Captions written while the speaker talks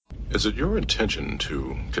Is it your intention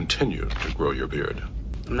to continue to grow your beard?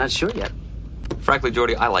 I'm not sure yet. Frankly,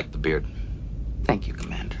 Geordi, I like the beard. Thank you,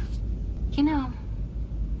 Commander. You know,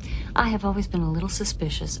 I have always been a little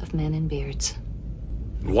suspicious of men in beards.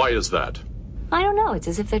 Why is that? I don't know. It's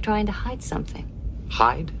as if they're trying to hide something.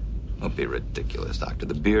 Hide? Don't be ridiculous, Doctor.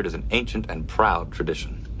 The beard is an ancient and proud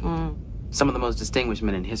tradition. Some of the most distinguished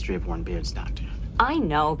men in history have worn beards, Doctor. I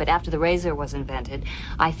know, but after the razor was invented,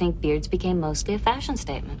 I think beards became mostly a fashion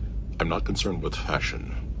statement. I'm not concerned with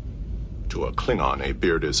fashion. To a Klingon, a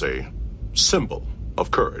beard is a symbol of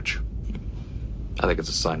courage. I think it's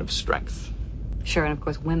a sign of strength. Sure, and of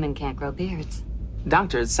course women can't grow beards.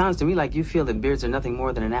 Doctor, it sounds to me like you feel that beards are nothing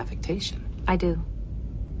more than an affectation. I do.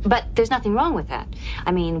 But there's nothing wrong with that.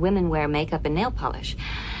 I mean, women wear makeup and nail polish.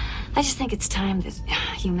 I just think it's time that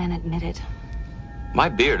you men admit it. My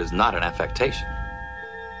beard is not an affectation.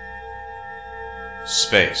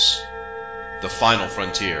 Space. The final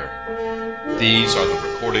frontier. These are the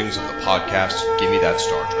recordings of the podcast Gimme That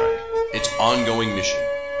Star Trek. Its ongoing mission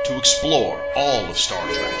to explore all of Star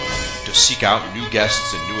Trek, to seek out new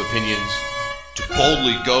guests and new opinions, to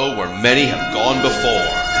boldly go where many have gone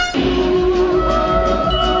before.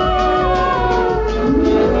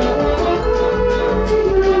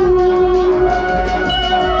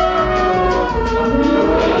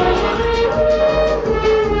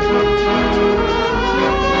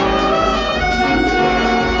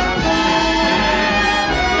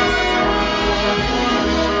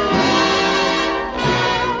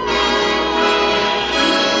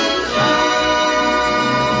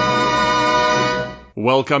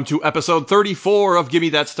 Welcome to episode 34 of Gimme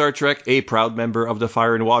That Star Trek, a proud member of the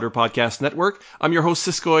Fire and Water Podcast Network. I'm your host,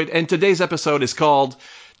 Siskoid, and today's episode is called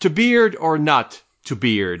To Beard or Not to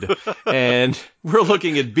Beard. And we're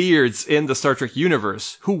looking at beards in the Star Trek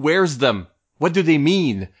universe. Who wears them? What do they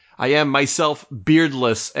mean? I am myself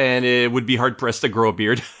beardless, and it would be hard-pressed to grow a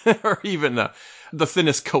beard, or even the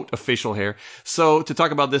thinnest coat of facial hair. So to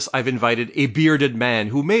talk about this, I've invited a bearded man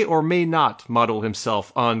who may or may not model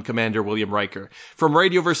himself on Commander William Riker. From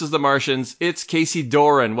Radio vs. the Martians, it's Casey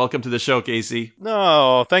Doran. Welcome to the show, Casey.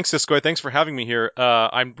 No, thanks, Siskoid. Thanks for having me here.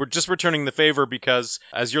 We're just returning the favor because,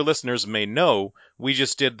 as your listeners may know, we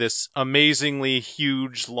just did this amazingly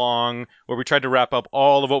huge, long, where we tried to wrap up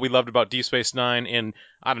all of what we loved about Deep Space Nine in,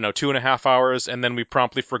 2.5 hours, and then we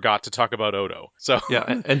promptly forgot to talk about Odo. So yeah,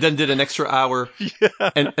 and then did an extra hour,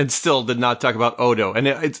 and still did not talk about Odo. And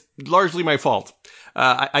it's largely my fault.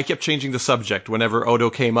 I kept changing the subject whenever Odo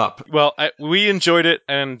came up. Well, we enjoyed it,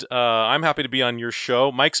 and I'm happy to be on your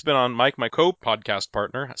show. Mike, my co-podcast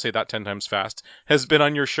partner, I say that 10 times fast, has been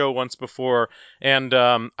on your show once before, and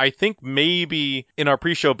I think maybe in our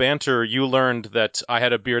pre-show banter, you learned that I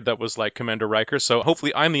had a beard that was like Commander Riker, so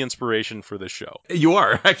hopefully I'm the inspiration for this show. You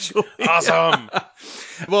are, actually. Awesome!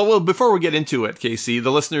 Well, before we get into it, Casey,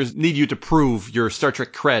 the listeners need you to prove your Star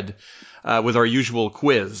Trek cred with our usual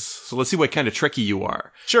quiz. So let's see what kind of Trekkie you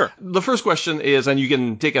are. Sure. The first question is, and you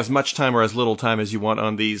can take as much time or as little time as you want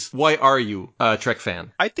on these, why are you a Trek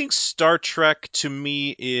fan? I think Star Trek, to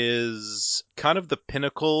me, is kind of the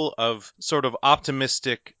pinnacle of sort of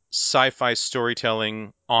optimistic sci-fi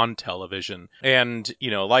storytelling on television. And,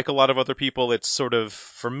 like a lot of other people, it's sort of,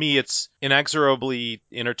 for me, it's inexorably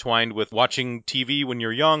intertwined with watching TV when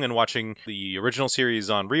you're young and watching the original series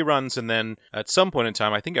on reruns. And then at some point in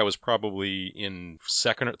time, I think I was probably in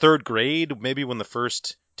second or third grade, maybe when the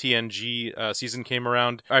first TNG season came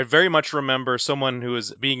around. I very much remember someone who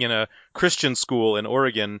was being in a Christian school in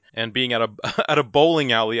Oregon and being at a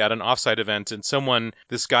bowling alley at an offsite event, and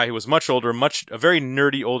this guy who was much older, a very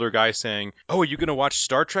nerdy older guy saying, "Oh, are you going to watch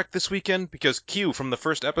Star Trek this weekend? Because Q from the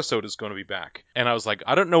first episode is going to be back." And I was like,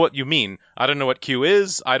 I don't know what you mean. I don't know what Q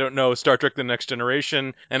is. I don't know Star Trek The Next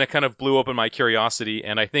Generation. And it kind of blew open my curiosity.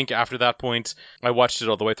 And I think after that point, I watched it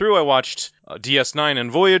all the way through. I watched DS9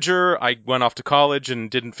 and Voyager. I went off to college and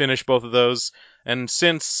didn't finish both of those. And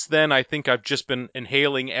since then, I think I've just been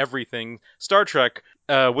inhaling everything Star Trek,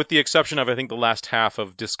 with the exception of, I think, the last half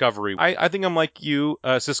of Discovery. I think I'm like you,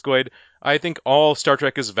 Siskoid. I think all Star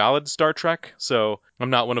Trek is valid Star Trek, so I'm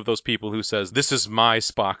not one of those people who says, this is my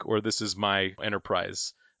Spock or this is my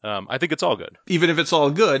Enterprise. I think it's all good. Even if it's all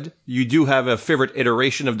good, you do have a favorite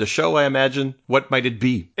iteration of the show, I imagine. What might it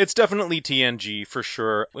be? It's definitely TNG, for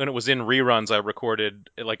sure. When it was in reruns, I recorded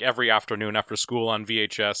like every afternoon after school on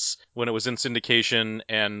VHS. When it was in syndication,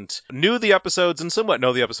 and knew the episodes and somewhat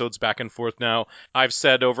know the episodes back and forth now. I've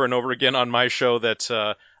said over and over again on my show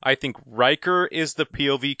that I think Riker is the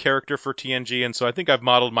POV character for TNG, and so I think I've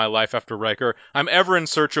modeled my life after Riker. I'm ever in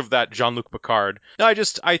search of that Jean-Luc Picard.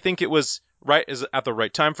 I think it was at the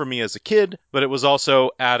right time for me as a kid, but it was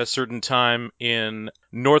also at a certain time in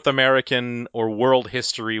North American or world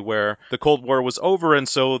history where the Cold War was over, and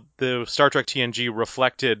so the Star Trek TNG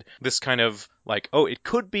reflected this kind of like, oh, it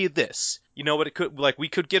could be this. You know what it could, like, we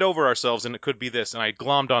could get over ourselves and it could be this. And I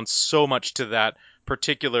glommed on so much to that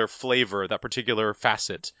particular flavor, that particular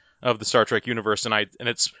facet of the Star Trek universe, and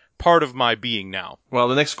it's part of my being now. Well,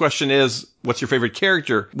 the next question is, what's your favorite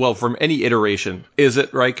character? Well, from any iteration. Is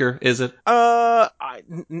it Riker? Is it?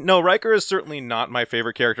 No, Riker is certainly not my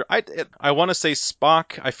favorite character. I want to say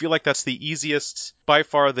Spock. I feel like that's the easiest, by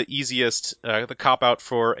far the easiest, the cop-out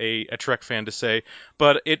for a Trek fan to say.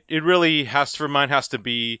 But it really has to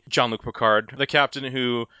be Jean-Luc Picard, the captain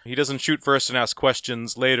who, he doesn't shoot first and ask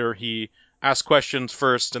questions later. He asks questions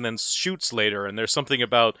first and then shoots later, and there's something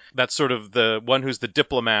about that sort of the one who's the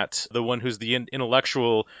diplomat, the one who's the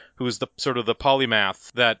intellectual, who's the sort of the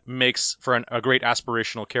polymath that makes for a great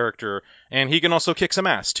aspirational character, and he can also kick some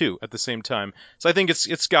ass too at the same time. So I think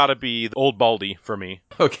it's got to be the old Baldy for me.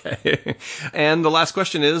 Okay. And the last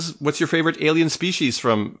question is, what's your favorite alien species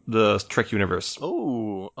from the Trek universe?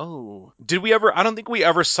 Did we ever? I don't think we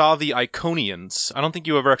ever saw the Iconians. I don't think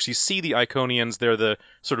you ever actually see the Iconians. They're the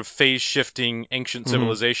sort of phase-shifting ancient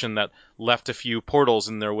civilization that left a few portals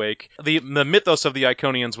in their wake. The mythos of the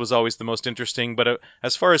Iconians was always the most interesting, but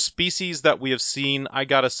as far as species that we have seen, I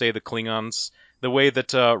gotta say the Klingons. The way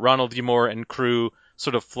that Ronald D. Moore and crew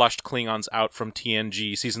sort of flushed Klingons out from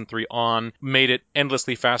TNG season 3 on, made it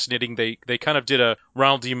endlessly fascinating. They kind of did a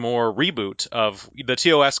Ronald D. Moore reboot of the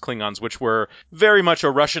TOS Klingons, which were very much a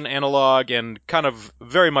Russian analog and kind of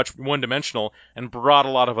very much one-dimensional, and brought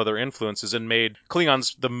a lot of other influences and made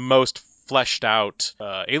Klingons the most fleshed out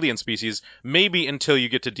alien species, maybe until you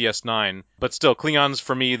get to DS9. But still, Klingons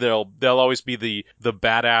for me, they'll always be the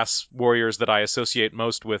badass warriors that I associate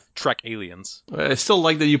most with Trek aliens. I still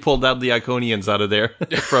like that you pulled out the Iconians out of there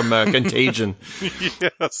from Contagion.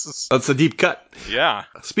 Yes. That's a deep cut. Yeah.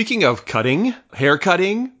 Speaking of cutting, hair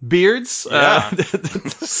cutting, beards. Yeah.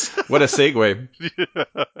 What a segue.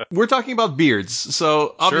 Yeah. We're talking about beards.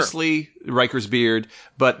 So obviously Riker's beard,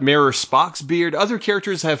 but Mirror Spock's beard. Other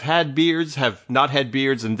characters have had beards, have not had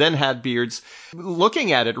beards, and then had beards.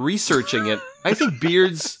 Looking at it, researching it, I think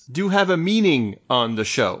beards do have a meaning on the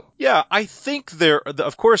show. Yeah, I think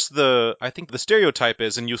I think the stereotype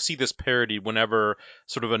is, and you'll see this parody whenever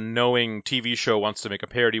sort of a knowing TV show wants to make a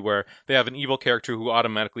parody where they have an evil character who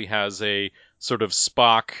automatically has a sort of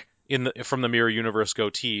Spock from the Mirror Universe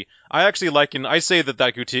goatee. I say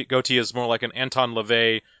that goatee is more like an Anton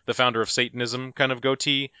LaVey, the founder of Satanism, kind of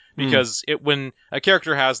goatee, because when a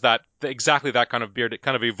character has exactly that kind of beard, it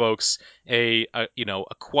kind of evokes a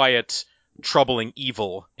quiet, troubling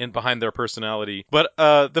evil behind their personality. But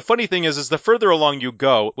the funny thing is the further along you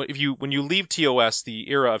go, when you leave TOS, the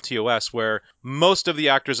era of TOS, where most of the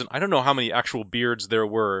actors, and I don't know how many actual beards there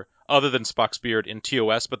were other than Spock's beard in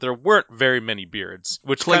TOS, but there weren't very many beards.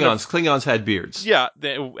 Which Klingons had beards. Yeah,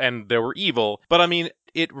 and they were evil. But I mean,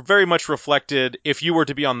 it very much reflected if you were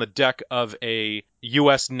to be on the deck of a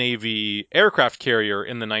U.S. Navy aircraft carrier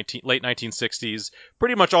in the late 1960s,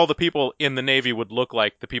 pretty much all the people in the Navy would look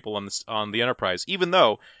like the people on the Enterprise, even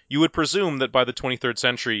though you would presume that by the 23rd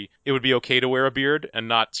century it would be okay to wear a beard and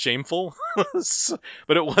not shameful.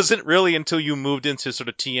 But it wasn't really until you moved into sort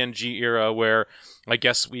of TNG era where I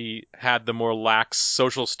guess we had the more lax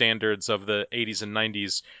social standards of the 80s and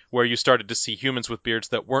 90s where you started to see humans with beards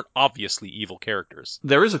that weren't obviously evil characters.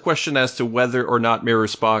 There is a question as to whether or not Mirror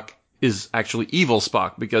Spock is actually evil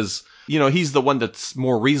Spock, because, he's the one that's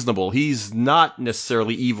more reasonable. He's not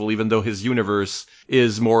necessarily evil, even though his universe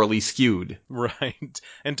is morally skewed. Right.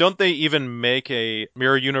 And don't they even make a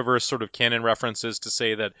Mirror Universe sort of canon references to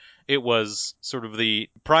say that it was sort of the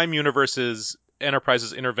Prime Universe's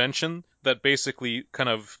Enterprise's intervention that basically kind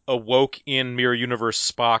of awoke in Mirror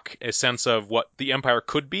Universe Spock a sense of what the Empire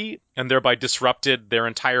could be, and thereby disrupted their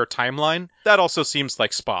entire timeline? That also seems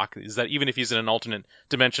like Spock, is that even if he's in an alternate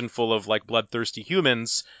dimension full of like bloodthirsty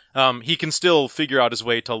humans, he can still figure out his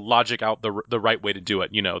way to logic out the right way to do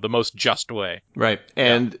it, the most just way. Right.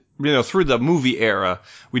 And through the movie era,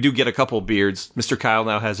 we do get a couple beards. Mr. Kyle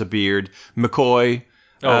now has a beard. McCoy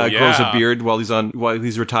grows a beard while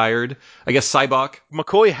he's retired. I guess Sybok.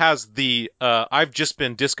 McCoy has the I've just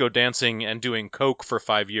been disco dancing and doing coke for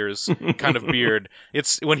 5 years kind of beard.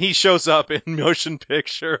 It's when he shows up in motion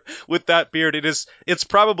picture with that beard, it's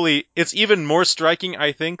even more striking,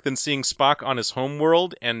 I think, than seeing Spock on his home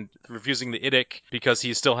world and refusing the Idic because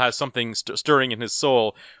he still has something stirring in his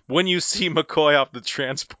soul. When you see McCoy off the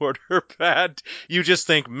transporter pad, you just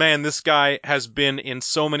think, man, this guy has been in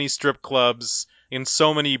so many strip clubs in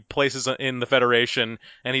so many places in the Federation,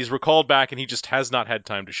 and he's recalled back, and he just has not had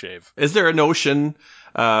time to shave. Is there a notion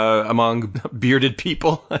among bearded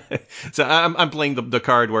people? So I'm playing the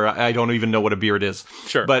card where I don't even know what a beard is.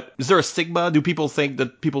 Sure. But is there a stigma? Do people think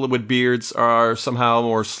that people with beards are somehow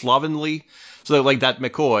more slovenly? So like that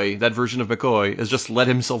McCoy, that version of McCoy, has just let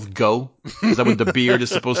himself go? Is that what the beard is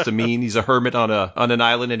supposed to mean? He's a hermit on an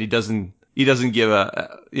island, and he doesn't give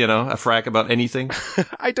a frack about anything?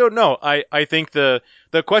 I don't know. I think the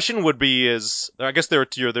question would be I guess there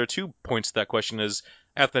are 2 points to that question. Is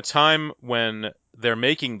at the time when they're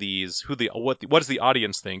making these, what does the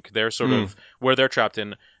audience think? They're sort of where they're trapped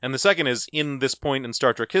in. And the second is, in this point in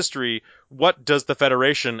Star Trek history, what does the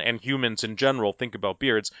Federation and humans in general think about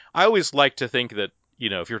beards? I always like to think that,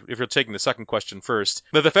 if you're taking the second question first,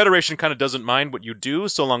 that the Federation kind of doesn't mind what you do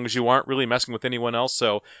so long as you aren't really messing with anyone else.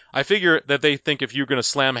 So I figure that they think if you're going to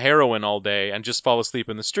slam heroin all day and just fall asleep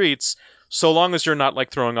in the streets, so long as you're not like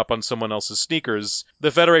throwing up on someone else's sneakers,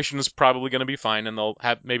 the Federation is probably going to be fine, and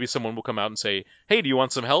maybe someone will come out and say, hey, do you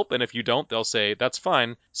want some help? And if you don't, they'll say, that's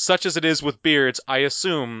fine. Such as it is with beards, I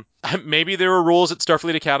assume, maybe there are rules at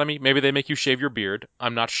Starfleet Academy, maybe they make you shave your beard,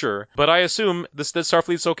 I'm not sure, but I assume that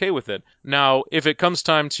Starfleet's okay with it. Now, if it comes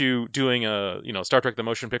time to doing a, Star Trek the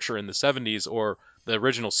Motion Picture in the 70s, or the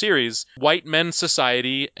original series, white men's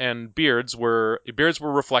society and beards were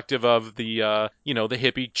reflective of the the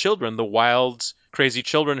hippie children, the wild, crazy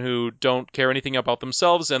children who don't care anything about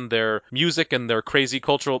themselves and their music and their crazy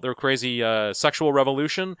sexual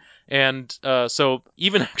revolution. And so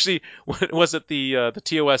even actually, was it the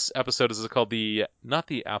TOS episode? Is it called not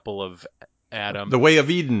the Apple of Adam? The Way of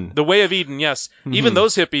Eden. The Way of Eden, yes. Mm-hmm. Even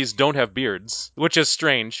those hippies don't have beards, which is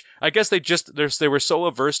strange. I guess they were so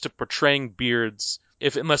averse to portraying beards,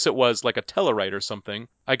 unless it was like a Tellarite or something.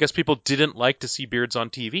 I guess people didn't like to see beards on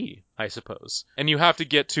TV, I suppose. And you have to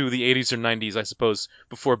get to the 80s or 90s, I suppose,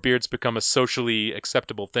 before beards become a socially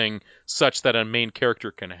acceptable thing, such that a main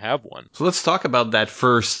character can have one. So let's talk about that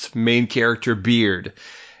first main character beard.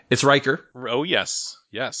 It's Riker. Oh, yes.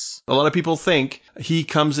 Yes. A lot of people think he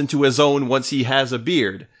comes into his own once he has a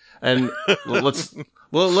beard. And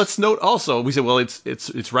let's note also, we say, well,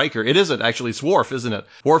 it's Riker. It isn't, actually. It's Worf, isn't it?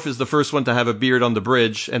 Worf is the first one to have a beard on the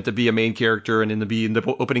bridge and to be a main character and be in the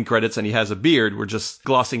opening credits, and he has a beard. We're just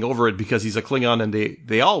glossing over it because he's a Klingon and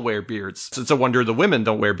they all wear beards. So it's a wonder the women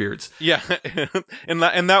don't wear beards. Yeah. in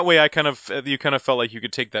that way, you kind of felt like you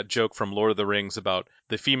could take that joke from Lord of the Rings about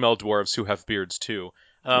the female dwarves who have beards too.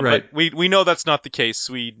 Right. But we know that's not the case.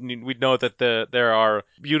 We know that there are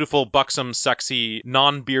beautiful, buxom, sexy,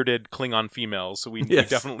 non-bearded Klingon females. So we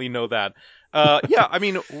definitely know that. Yeah, I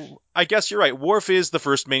mean, I guess you're right. Worf is the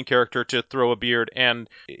first main character to throw a beard, and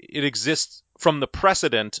it exists from the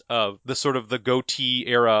precedent of the sort of the goatee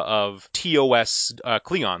era of TOS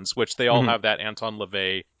Klingons, which they all have that Anton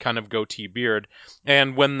LaVey kind of goatee beard.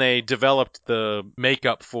 And when they developed the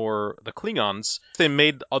makeup for the Klingons, they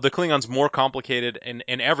made the Klingons more complicated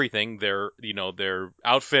in everything. Their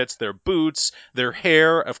outfits, their boots, their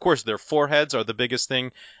hair, of course, their foreheads are the biggest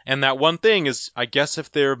thing. And that one thing is, I guess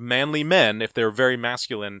if they're manly men, if they're very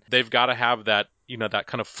masculine, they've got to have that, that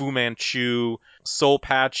kind of Fu Manchu soul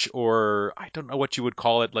patch, or I don't know what you would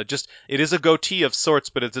call it. Like, just, it is a goatee of sorts,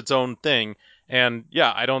 but it's its own thing. And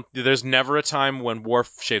yeah, there's never a time when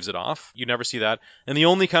Worf shaves it off. You never see that. And the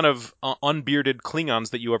only kind of unbearded Klingons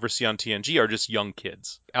that you ever see on TNG are just young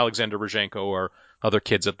kids. Alexander Rozhenko or other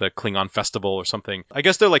kids at the Klingon festival or something. I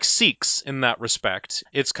guess they're like Sikhs in that respect.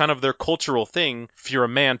 It's kind of their cultural thing, if you're a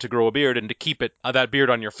man, to grow a beard and to keep that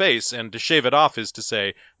beard on your face, and to shave it off is to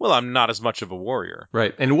say, well, I'm not as much of a warrior.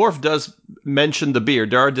 Right. And Worf does mention the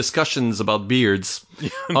beard. There are discussions about beards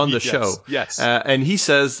on the show. Yes. And he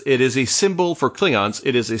says it is a symbol for Klingons.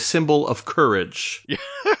 It is a symbol of courage.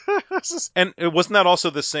 And wasn't that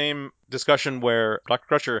also the same discussion where Dr.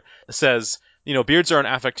 Crusher says, beards are an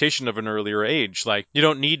affectation of an earlier age. Like, you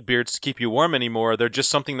don't need beards to keep you warm anymore. They're just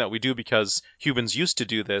something that we do because humans used to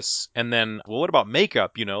do this. And then, well, what about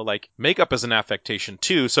makeup? Like, makeup is an affectation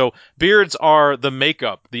too. So beards are the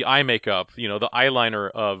makeup, the eye makeup, the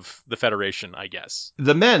eyeliner of the Federation, I guess.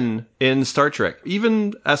 The men in Star Trek,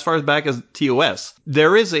 even as far back as TOS,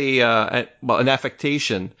 there is an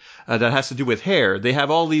affectation that has to do with hair. They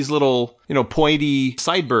have all these little, pointy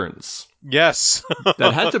sideburns. Yes.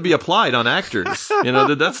 That had to be applied on actors.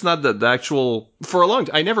 That's not the actual... For a long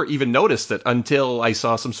time, I never even noticed it until I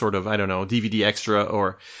saw some sort of, I don't know, DVD extra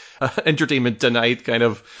or Entertainment Tonight kind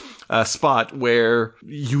of spot where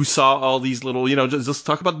you saw all these little, just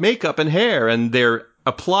talk about makeup and hair, and they're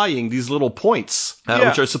applying these little points,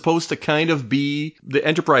 which are supposed to kind of be the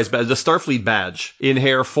Enterprise badge, the Starfleet badge in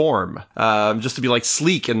hair form, just to be like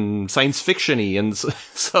sleek and science fiction-y. And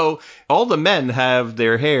so all the men have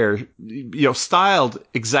their hair, styled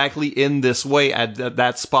exactly in this way at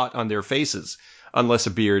that spot on their faces, unless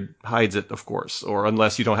a beard hides it, of course, or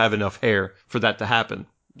unless you don't have enough hair for that to happen.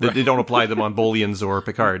 They don't apply them on Bolians or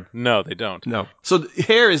Picard. No, they don't. No. So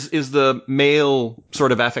hair is the male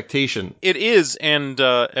sort of affectation. It is, and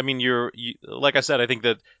I mean, like I said, I think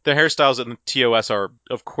that the hairstyles in the TOS are,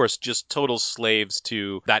 of course, just total slaves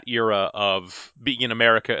to that era of being in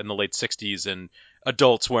America in the late 60s and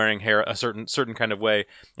adults wearing hair a certain kind of way.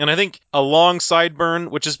 And I think a long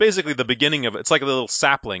sideburn, which is basically the beginning of it, it's like a little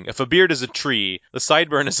sapling. If a beard is a tree, the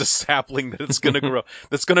sideburn is a sapling that it's going to grow,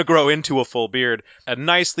 that's going to grow into a full beard. A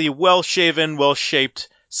nicely well-shaven, well-shaped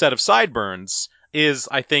set of sideburns is,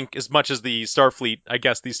 I think, as much as the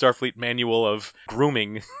Starfleet manual of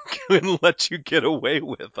grooming can let you get away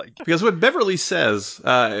with. Because what Beverly says,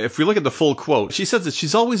 if we look at the full quote, she says that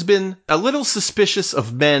she's always been a little suspicious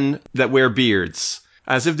of men that wear beards,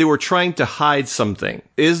 as if they were trying to hide something.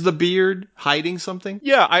 Is the beard hiding something?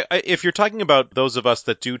 Yeah, if you're talking about those of us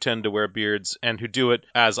that do tend to wear beards and who do it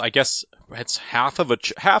as, I guess, it's half of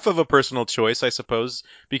a personal choice, I suppose,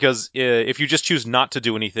 because if you just choose not to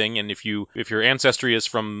do anything, and if your ancestry is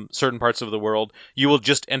from certain parts of the world, you will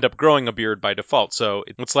just end up growing a beard by default. So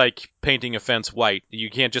it's like painting a fence white. You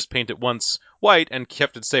can't just paint it once white and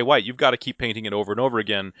kept it stay white. You've got to keep painting it over and over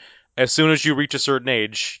again. As soon as you reach a certain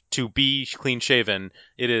age, to be clean-shaven,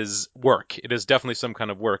 it is work. It is definitely some kind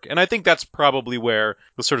of work. And I think that's probably where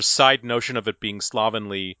the sort of side notion of it being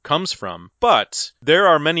slovenly comes from. But there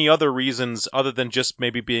are many other reasons other than just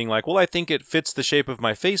maybe being like, well, I think it fits the shape of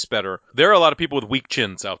my face better. There are a lot of people with weak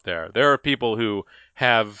chins out there. There are people who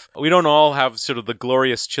we don't all have sort of the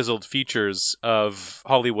glorious chiseled features of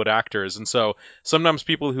Hollywood actors. And so sometimes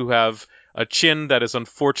people who have a chin that is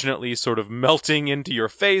unfortunately sort of melting into your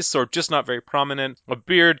face or just not very prominent. A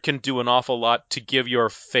beard can do an awful lot to give your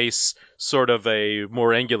face sort of a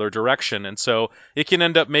more angular direction. And so it can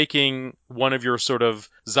end up making one of your sort of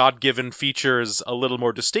Zod-given features a little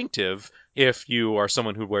more distinctive if you are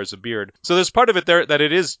someone who wears a beard. So there's part of it there that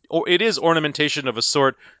it is ornamentation of a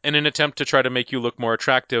sort in an attempt to try to make you look more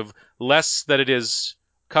attractive, less that it is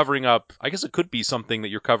covering up. I guess it could be something that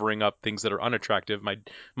you're covering up things that are unattractive.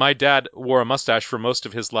 My dad wore a mustache for most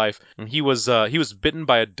of his life, and he was bitten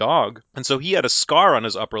by a dog, and so he had a scar on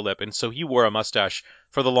his upper lip, and so he wore a mustache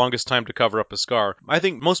for the longest time to cover up a scar. I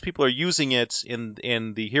think most people are using it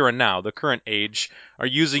in the here and now, the current age, are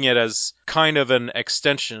using it as kind of an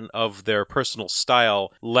extension of their personal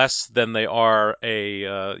style, less than they are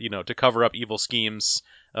to cover up evil schemes.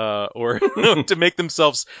 Or to make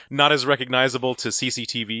themselves not as recognizable to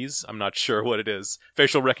CCTVs. I'm not sure what it is.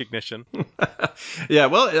 Facial recognition. Yeah,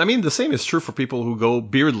 well, I mean, the same is true for people who go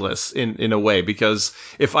beardless in a way, because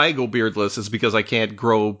if I go beardless, it's because I can't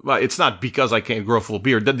grow. It's not because I can't grow a full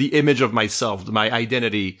beard. The image of myself, my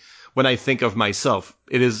identity, when I think of myself,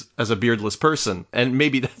 it is as a beardless person. And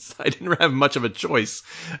maybe I didn't have much of a choice.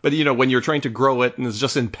 But, when you're trying to grow it and it's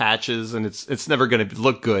just in patches and it's never going to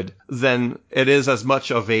look good, then it is as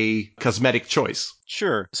much of a cosmetic choice.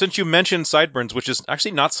 Sure. Since you mentioned sideburns, which is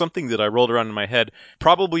actually not something that I rolled around in my head,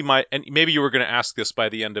 probably and maybe you were going to ask this by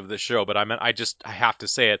the end of the show, but I have to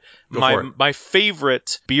say it. My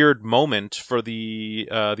favorite beard moment for the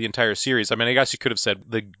entire series. I mean, I guess you could have said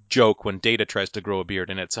the joke when Data tries to grow a beard,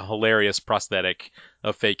 and it's a hilarious prosthetic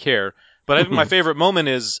of fake hair. But I think my favorite moment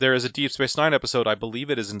is there is a Deep Space Nine episode, I believe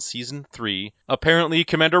it is in season 3. Apparently,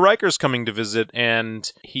 Commander Riker's coming to visit, and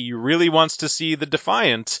he really wants to see the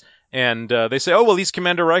Defiant. And they say, oh, well, he's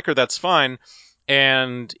Commander Riker, that's fine.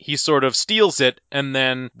 And he sort of steals it, and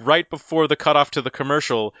then right before the cutoff to the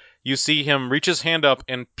commercial, you see him reach his hand up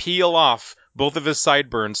and peel off both of his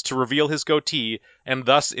sideburns to reveal his goatee, and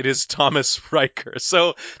thus it is Thomas Riker.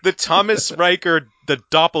 So the Thomas Riker, the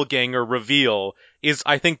doppelganger reveal is,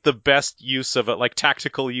 I think, the best use of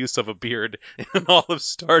tactical use of a beard in all of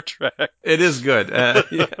Star Trek. It is good,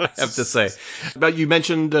 yeah, I have to say. But you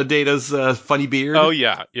mentioned Data's funny beard. Oh,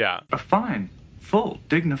 yeah. A fine, full,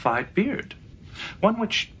 dignified beard. One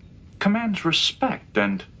which commands respect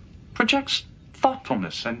and projects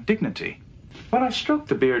thoughtfulness and dignity. When I stroke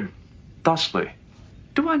the beard thusly,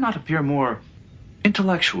 do I not appear more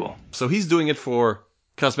intellectual? So he's doing it for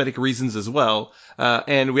cosmetic reasons as well.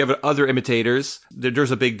 And we have other imitators.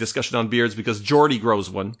 There's a big discussion on beards because Geordi grows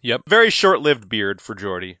one. Yep. Very short-lived beard for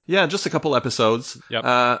Geordi. Yeah, just a couple episodes. Yep.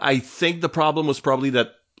 I think the problem was probably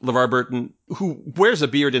that LeVar Burton, who wears a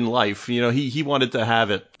beard in life, he wanted to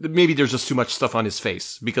have it. Maybe there's just too much stuff on his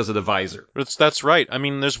face because of the visor. That's right. I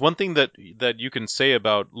mean, there's one thing that you can say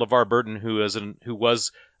about LeVar Burton, who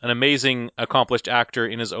was an amazing, accomplished actor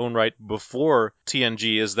in his own right before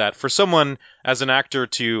TNG, is that for someone as an actor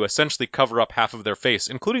to essentially cover up half of their face,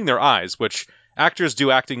 including their eyes, which actors do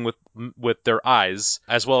acting with their eyes,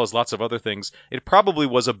 as well as lots of other things, it probably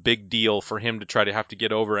was a big deal for him to try to have to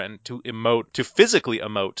get over and to physically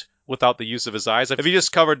emote without the use of his eyes. If he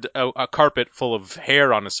just covered a carpet full of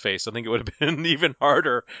hair on his face, I think it would have been even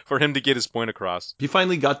harder for him to get his point across. He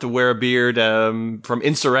finally got to wear a beard from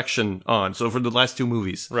Insurrection on, so for the last 2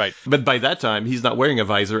 movies. Right. But by that time, he's not wearing a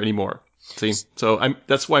visor anymore. See? So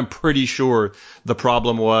that's why I'm pretty sure the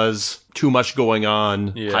problem was too much going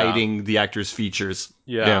on, hiding the actor's features.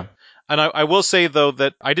 Yeah. And I will say, though,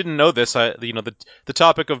 that I didn't know this. The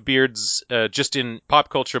topic of beards, just in pop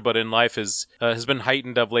culture, but in life, has been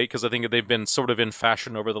heightened of late because I think they've been sort of in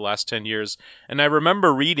fashion over the last 10 years. And I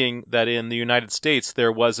remember reading that in the United States,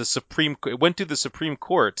 there was it went to the Supreme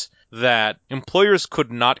Court that employers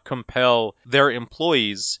could not compel their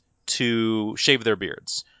employees to shave their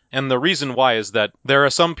beards. And the reason why is that there are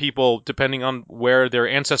some people, depending on where their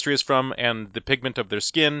ancestry is from and the pigment of their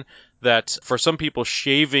skin, that for some people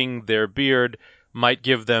shaving their beard might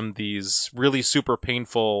give them these really super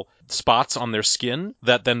painful spots on their skin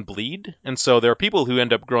that then bleed. And so there are people who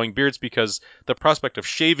end up growing beards because the prospect of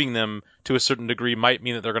shaving them to a certain degree might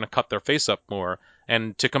mean that they're going to cut their face up more.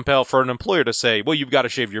 And to compel for an employer to say, well, you've got to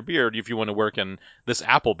shave your beard if you want to work in this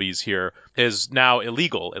Applebee's here is now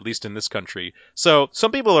illegal, at least in this country. So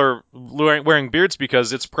some people are wearing beards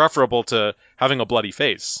because it's preferable to having a bloody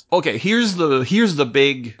face. Okay, here's the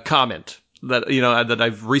big comment that that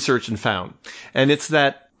I've researched and found. And it's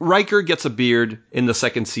that Riker gets a beard in the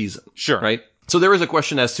 2nd season. Sure. Right? So there is a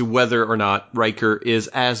question as to whether or not Riker is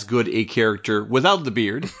as good a character without the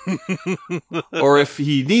beard, or if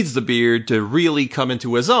he needs the beard to really come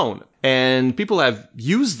into his own. And people have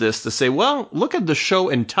used this to say, well, look at the show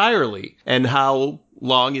entirely and how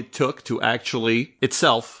long it took to actually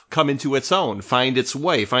itself come into its own, find its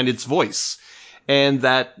way, find its voice. And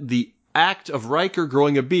that the act of Riker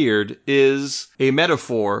growing a beard is a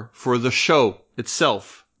metaphor for the show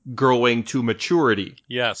itself growing to maturity.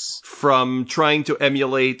 Yes. From trying to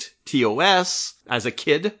emulate TOS as a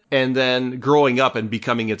kid and then growing up and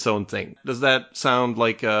becoming its own thing. Does that sound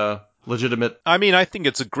like a legitimate? I mean, I think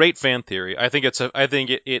it's a great fan theory. I think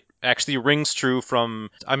it actually rings true from,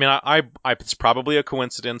 I mean, it's probably a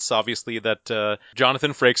coincidence, obviously, that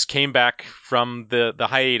Jonathan Frakes came back from the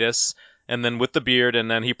hiatus and then with the beard, and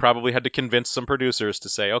then he probably had to convince some producers to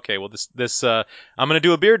say, okay, well, this I'm going to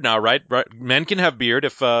do a beard now, right? Men can have beard.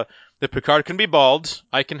 If Picard can be bald,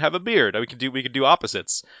 I can have a beard. We could do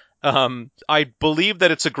opposites. I believe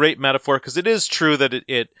that it's a great metaphor because it is true that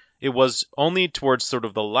it was only towards sort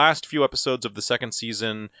of the last few episodes of the 2nd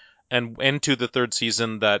season and into the 3rd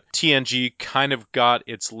season that TNG kind of got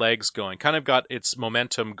its legs going, kind of got its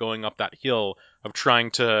momentum going up that hill of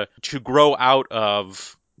trying to grow out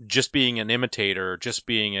of just being an imitator, just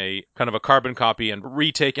being a kind of a carbon copy and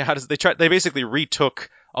they basically retook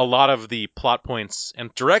a lot of the plot points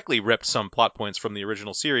and directly ripped some plot points from the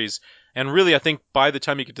original series. And really, I think by the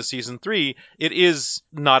time you get to season 3, it is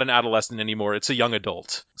not an adolescent anymore. It's a young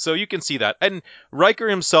adult. So you can see that. And Riker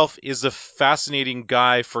himself is a fascinating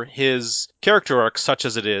guy for his character arc, such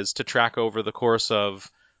as it is, to track over the course of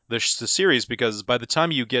the series, because by the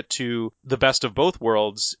time you get to the best of both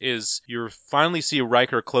worlds you finally see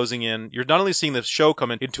Riker closing in. You're not only seeing the show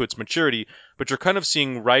come into its maturity, but you're kind of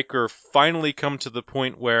seeing Riker finally come to the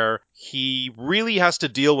point where he really has to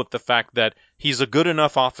deal with the fact that he's a good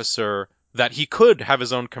enough officer that he could have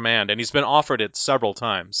his own command, and he's been offered it several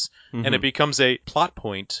times. Mm-hmm. And it becomes a plot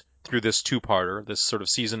point through this 2-parter, this sort of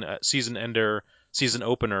season ender, season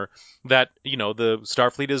opener, that the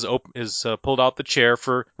Starfleet is pulled out the chair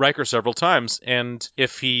for Riker several times, and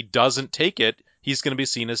if he doesn't take it, he's going to be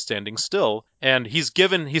seen as standing still. And he's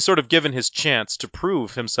sort of given his chance to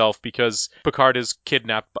prove himself because Picard is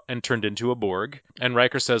kidnapped and turned into a Borg, and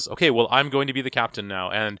Riker says, okay, well, I'm going to be the captain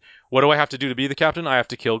now, and what do I have to do to be the captain? I have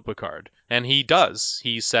to kill Picard. And he does.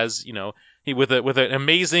 He says, he with an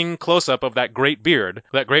amazing close-up of that great beard,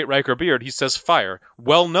 that great Riker beard, he says fire,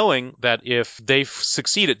 well knowing that if they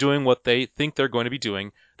succeed at doing what they think they're going to be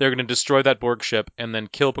doing, they're going to destroy that Borg ship and then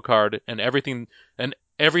kill Picard, and everything,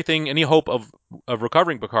 any hope of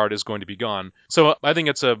recovering Picard is going to be gone. So I think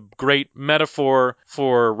it's a great metaphor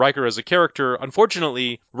for Riker as a character.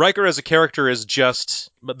 Unfortunately, Riker as a character is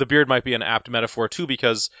but the beard might be an apt metaphor too,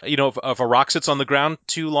 because, if a rock sits on the ground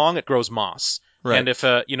too long, it grows moss. Right. And if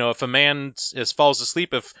a man falls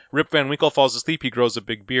asleep, if Rip Van Winkle falls asleep, he grows a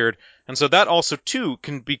big beard. And so that also, too,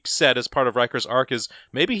 can be said as part of Riker's arc is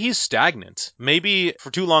maybe he's stagnant. Maybe for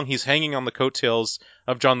too long he's hanging on the coattails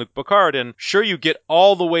of Jean-Luc Picard. And sure, you get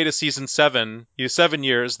all the way to season 7, 7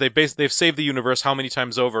 years, they've saved the universe how many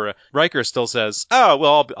times over? Riker still says, oh,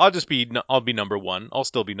 well, I'll be number one. I'll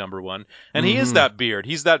still be number one. And he is that beard.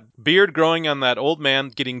 He's that beard growing on that old man,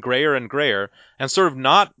 getting grayer and grayer, and sort of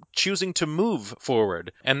not choosing to move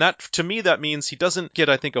forward. And that, to me, that means he doesn't get,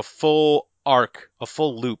 I think, a full arc, a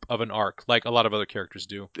full loop of an arc, like a lot of other characters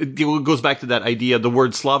do. It goes back to that idea, the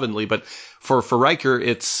word slovenly, but for Riker,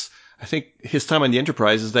 it's, I think his time on the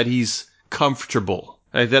Enterprise is that he's comfortable.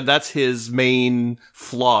 That's his main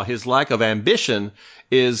flaw. His lack of ambition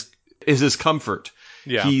is his comfort.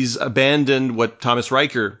 Yeah. He's abandoned what Thomas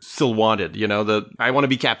Riker still wanted, I want to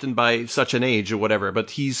be captain by such an age or whatever, but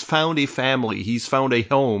he's found a family, he's found a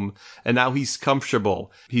home, and now he's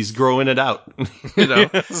comfortable. He's growing it out,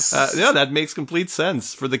 Yes. That makes complete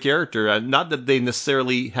sense for the character. Not that they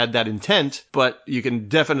necessarily had that intent, but you can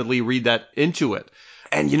definitely read that into it.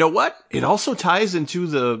 And you know what? It also ties into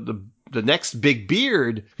the next big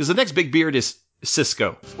beard, because the next big beard is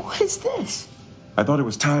Sisko. What is this? I thought it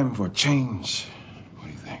was time for a change. What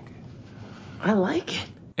do you think? I like it.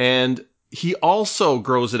 And he also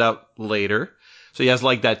grows it out later. So he has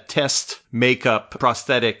like that test makeup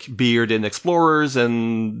prosthetic beard in Explorers,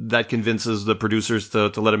 and that convinces the producers to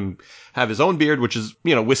let him have his own beard, which is,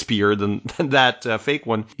 wispier than that fake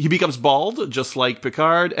one. He becomes bald, just like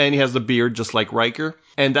Picard, and he has the beard just like Riker.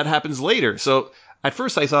 And that happens later. So at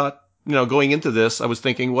first I thought, going into this, I was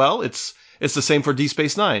thinking, well, it's the same for Deep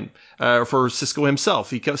Space Nine, for Sisko himself.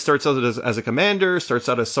 He starts out as a commander, starts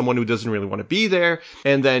out as someone who doesn't really want to be there,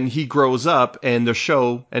 and then he grows up, and the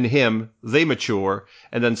show and him, they mature,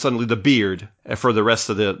 and then suddenly the beard for the rest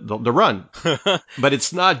of the run. But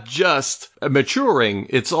it's not just maturing,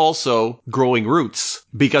 it's also growing roots,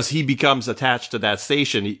 because he becomes attached to that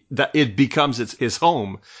station. It becomes his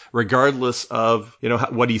home, regardless of,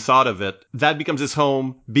 what he thought of it. That becomes his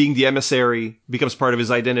home. Being the emissary becomes part of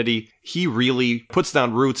his identity. He really puts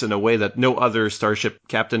down roots in a way that no other starship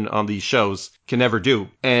captain on these shows can ever do.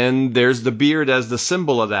 And there's the beard as the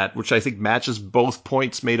symbol of that, which I think matches both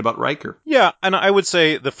points made about Riker. Yeah, and I would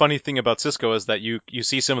say the funny thing about Sisko is that you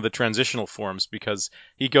see some of the transitional forms, because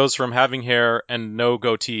he goes from having hair and no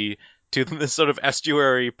goatee to this sort of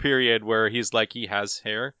estuary period where he's like, he has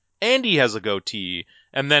hair and he has a goatee,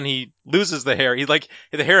 and then he loses the hair.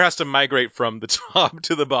 The hair has to migrate from the top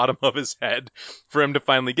to the bottom of his head for him to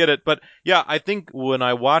finally get it. But yeah, I think when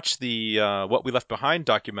I watched the What We Left Behind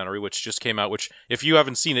documentary, which just came out, which if you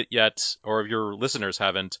haven't seen it yet, or if your listeners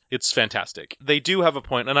haven't, it's fantastic. They do have a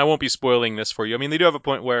point, and I won't be spoiling this for you. I mean, they do have a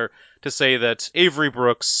point where to say that Avery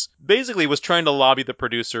Brooks basically was trying to lobby the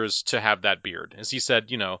producers to have that beard. As he said,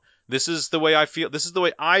 this is the way I feel. This is the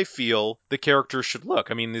way I feel the character should look.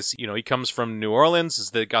 I mean, he comes from New Orleans.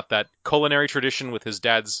 They got that culinary tradition with his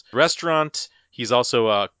dad's restaurant. He's also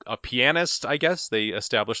a pianist, I guess. They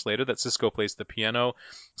established later that Sisko plays the piano.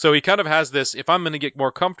 So he kind of has this, if I'm going to get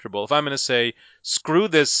more comfortable, if I'm going to say, screw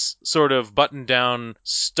this sort of button-down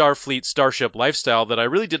Starfleet starship lifestyle that I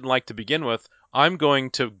really didn't like to begin with, I'm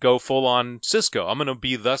going to go full-on Sisko. I'm going to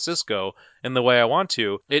be the Sisko in the way I want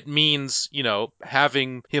to. It means,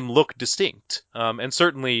 having him look distinct. And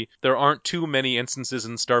certainly there aren't too many instances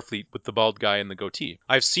in Starfleet with the bald guy and the goatee.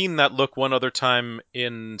 I've seen that look one other time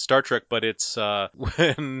in Star Trek, but it's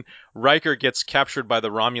when Riker gets captured by the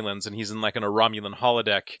Romulans and he's in like in a Romulan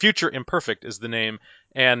holodeck. Future Imperfect is the name.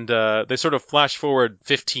 And they sort of flash forward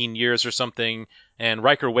 15 years or something, and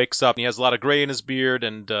Riker wakes up and he has a lot of gray in his beard,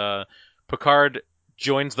 and Picard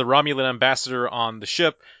joins the Romulan ambassador on the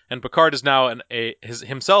ship, and Picard is now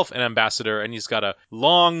himself an ambassador, and he's got a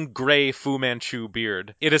long gray Fu Manchu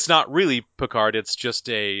beard. It is not really Picard, it's just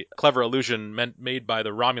a clever illusion made by the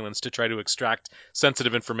Romulans to try to extract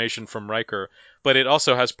sensitive information from Riker. But it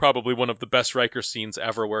also has probably one of the best Riker scenes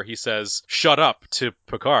ever, where he says, "Shut up," to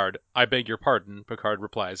Picard. "I beg your pardon," Picard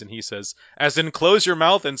replies, and he says, "As in, close your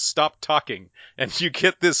mouth and stop talking." And you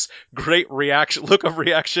get this great look of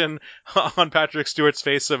reaction on Patrick Stewart's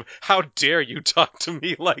face of, how dare you talk to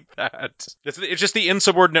me like that? It's just the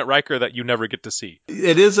insubordinate Riker that you never get to see.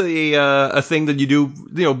 It is a thing that you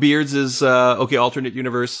do, beards is, alternate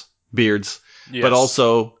universe, beards. Yes. But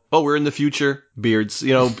also oh, we're in the future, beards.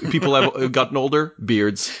 You know, people have gotten older,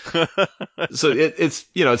 beards. So it's,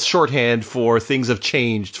 you know, it's shorthand for things have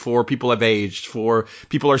changed, for people have aged, for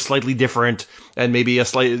people are slightly different and maybe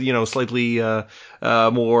slightly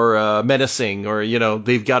more menacing, or, you know,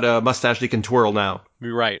 they've got a mustache they can twirl now.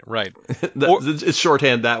 Right. It's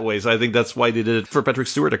shorthand that way. So I think that's why they did it for Patrick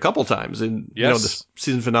Stewart a couple times in the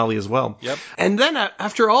season finale as well. Yep. And then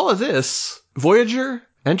after all of this, Voyager,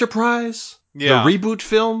 Enterprise, the reboot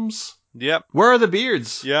films. Yep. Where are the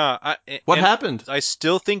beards? Yeah. What happened? I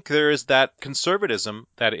still think there is that conservatism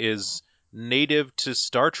that is native to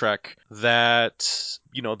Star Trek that,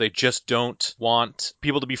 you know, they just don't want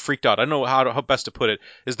people to be freaked out. I don't know how best to put it.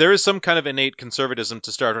 There is some kind of innate conservatism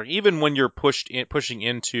to Star Trek, even when you're pushing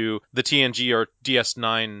into the TNG or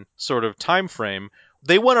DS9 sort of time frame.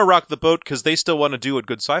 They want to rock the boat because they still want to do what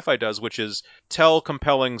good sci-fi does, which is tell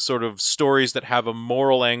compelling sort of stories that have a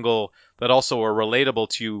moral angle that also are relatable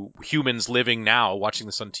to humans living now, watching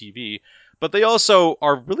this on TV. But they also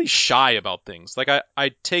are really shy about things. Like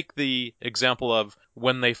I take the example of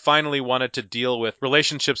when they finally wanted to deal with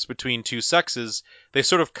relationships between two sexes, they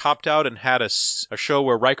sort of copped out and had a show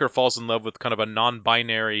where Riker falls in love with kind of a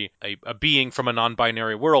non-binary, a being from a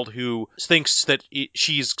non-binary world who thinks that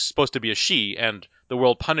she's supposed to be a she, and the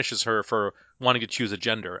world punishes her for wanting to choose a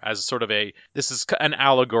gender as sort of this is an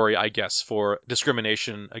allegory, I guess, for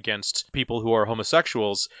discrimination against people who are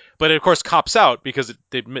homosexuals. But it, of course, cops out because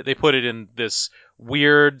they put it in this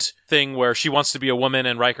weird thing where she wants to be a woman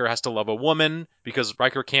and Riker has to love a woman because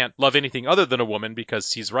Riker can't love anything other than a woman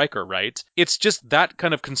because he's Riker, right? It's just that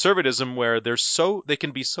kind of conservatism where they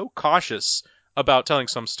can be so cautious about telling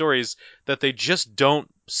some stories that they just don't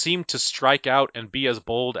seem to strike out and be as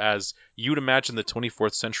bold as you'd imagine the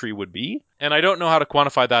 24th century would be. And I don't know how to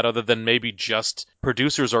quantify that other than maybe just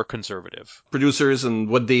producers are conservative. Producers and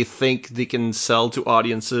what they think they can sell to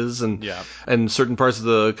audiences, and certain parts of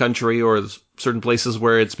the country or certain places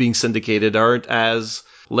where it's being syndicated aren't as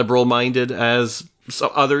liberal-minded as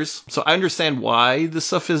others. So I understand why the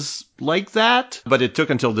stuff is like that, but it took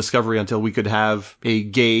until Discovery until we could have a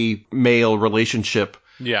gay male relationship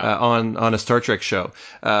on a Star Trek show.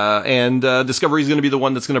 And Discovery is going to be the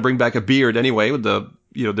one that's going to bring back a beard anyway, with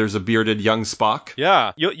there's a bearded young Spock.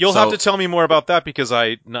 Yeah, you'll have to tell me more about that because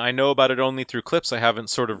I know about it only through clips. I haven't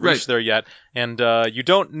sort of reached there yet. And you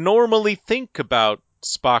don't normally think about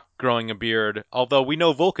Spock growing a beard, although we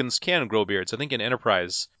know Vulcans can grow beards. I think in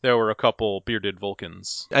Enterprise there were a couple bearded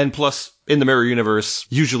Vulcans. And plus, in the Mirror Universe,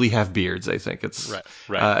 usually have beards. I think it's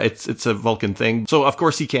right. It's a Vulcan thing. So of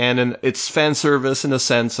course he can, and it's fan service in a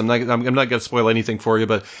sense. I'm not going to spoil anything for you,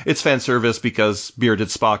 but it's fan service because bearded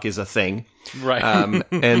Spock is a thing. Right.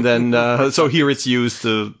 And then so here it's used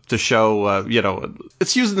to show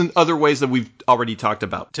it's used in other ways that we've already talked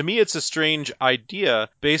about. To me, it's a strange idea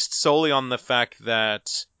based solely on the fact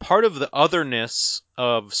that part of the otherness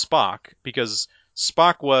of Spock, because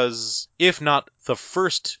Spock was, if not the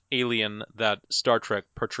first alien that Star Trek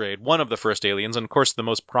portrayed, one of the first aliens, and of course the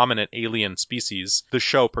most prominent alien species the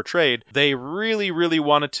show portrayed, they really, really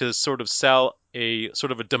wanted to sort of sell a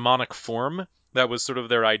sort of a demonic form. That was sort of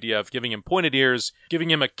their idea of giving him pointed ears, giving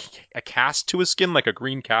him a cast to his skin, like a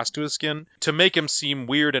green cast to his skin, to make him seem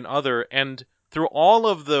weird and other. And through all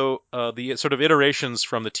of the sort of iterations,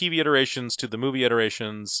 from the TV iterations to the movie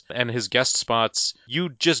iterations and his guest spots, you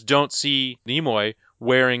just don't see Nimoy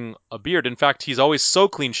wearing a beard. In fact, he's always so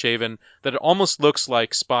clean-shaven that it almost looks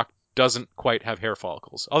like Spock doesn't quite have hair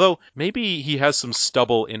follicles. Although, maybe he has some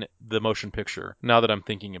stubble in the motion picture, now that I'm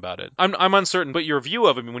thinking about it. I'm uncertain, but your view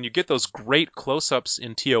of him, when you get those great close-ups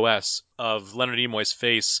in TOS of Leonard Nimoy's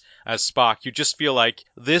face as Spock, you just feel like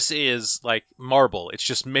this is like marble. It's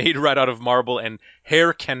just made right out of marble, and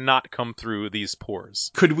hair cannot come through these pores.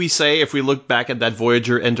 Could we say, if we look back at that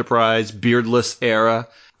Voyager Enterprise beardless era,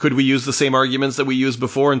 could we use the same arguments that we used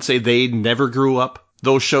before and say they never grew up?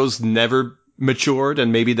 Those shows never matured,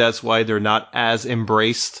 and maybe that's why they're not as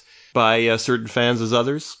embraced by certain fans as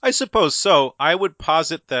others? I suppose so. I would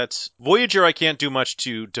posit that Voyager I can't do much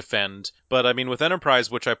to defend, but I mean with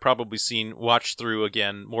Enterprise, which I've probably watched through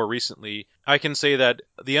again more recently, I can say that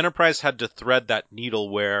the Enterprise had to thread that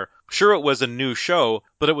needle where, sure, it was a new show,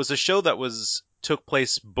 but it was a show that took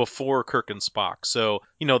place before Kirk and Spock. So,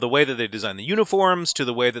 the way that they designed the uniforms to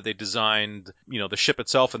the way that they designed, the ship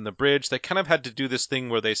itself and the bridge, they kind of had to do this thing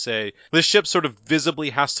where they say, this ship sort of visibly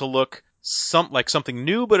has to look like something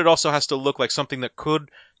new, but it also has to look like something that could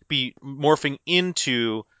be morphing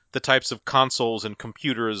into the types of consoles and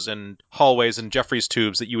computers and hallways and Jeffries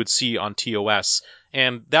tubes that you would see on TOS.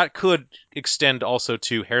 And that could extend also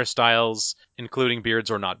to hairstyles, including beards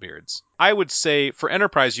or not beards. I would say, for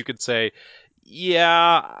Enterprise, you could say,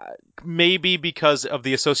 Yeah, maybe because of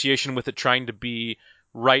the association with it trying to be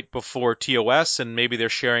right before TOS, and maybe they're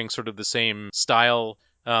sharing sort of the same style.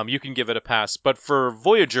 You can give it a pass. But for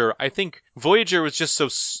Voyager, I think Voyager was just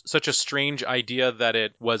such a strange idea that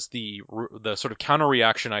it was the sort of counter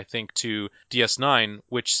reaction, I think, to DS9,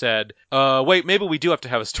 which said, wait, maybe we do have to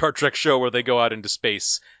have a Star Trek show where they go out into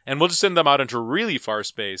space, and we'll just send them out into really far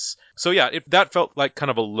space. So yeah, that felt like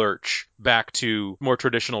kind of a lurch back to more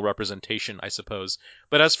traditional representation, I suppose.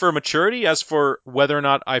 But as for maturity, as for whether or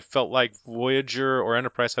not I felt like Voyager or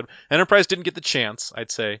Enterprise didn't get the chance,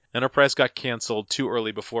 I'd say. Enterprise got canceled too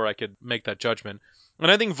early before I could make that judgment.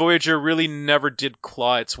 And I think Voyager really never did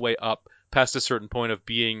claw its way up past a certain point of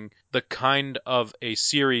being the kind of a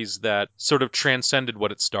series that sort of transcended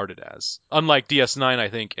what it started as. Unlike DS9, I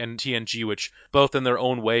think, and TNG, which both in their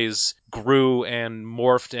own ways grew and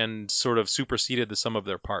morphed and sort of superseded the sum of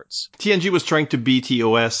their parts. TNG was trying to be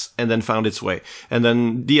TOS and then found its way. And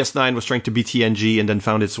then DS9 was trying to be TNG and then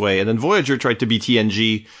found its way. And then Voyager tried to be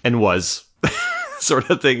TNG and was.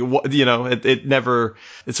 Sort of thing, you know,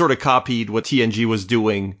 it sort of copied what TNG was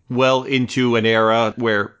doing well into an era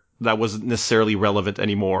where that wasn't necessarily relevant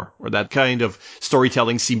anymore, or that kind of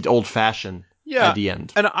storytelling seemed old-fashioned at the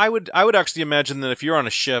end. And I would actually imagine that if you're on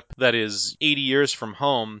a ship that is 80 years from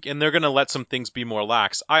home, and they're going to let some things be more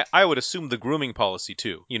lax, I would assume the grooming policy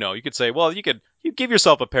too. You know, you could say, well, you give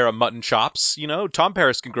yourself a pair of mutton chops. You know, Tom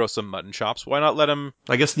Paris can grow some mutton chops. Why not let him?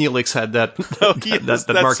 I guess Neelix had that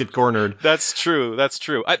that market cornered. That's true. That's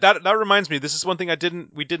true. That reminds me. This is one thing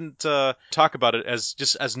we didn't talk about it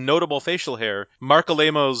as notable facial hair. Mark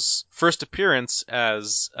Alamo's first appearance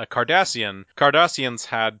as a Cardassian. Cardassians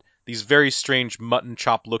had these very strange mutton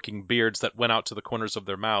chop looking beards that went out to the corners of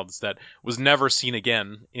their mouths that was never seen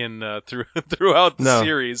again in throughout the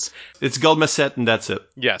series. It's Gul Macet and that's it.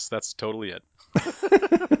 Yes, that's totally it.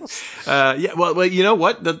 Yeah, well, you know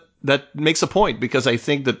what? That makes a point, because I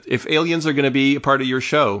think that if aliens are going to be a part of your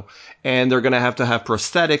show and they're going to have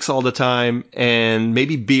prosthetics all the time, and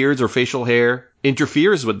maybe beards or facial hair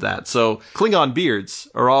interferes with that. So Klingon beards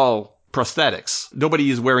are all prosthetics.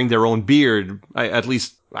 Nobody is wearing their own beard, at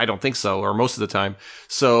least I don't think so, or most of the time.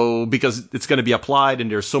 So, because it's going to be applied and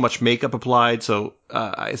there's so much makeup applied. So,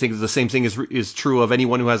 I think the same thing is true of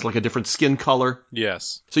anyone who has like a different skin color.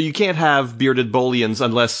 Yes. So you can't have bearded Bolians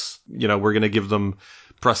unless, you know, we're going to give them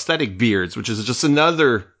prosthetic beards, which is just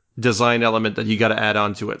another design element that you got to add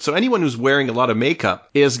on to it. So anyone who's wearing a lot of makeup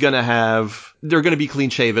is going to they're going to be clean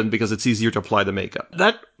shaven because it's easier to apply the makeup.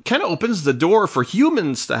 That kind of opens the door for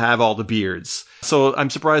humans to have all the beards. So I'm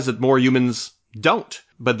surprised that more humans don't.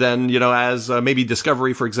 But then, you know, as maybe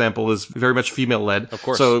Discovery, for example, is very much female-led. Of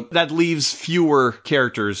course. So that leaves fewer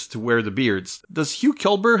characters to wear the beards. Does Hugh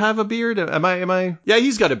Kilber have a beard? Am I? Yeah,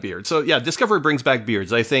 he's got a beard. So yeah, Discovery brings back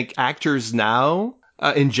beards. I think actors now,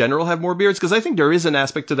 in general, have more beards, because I think there is an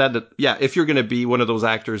aspect to that, yeah, if you're going to be one of those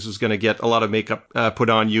actors who's going to get a lot of makeup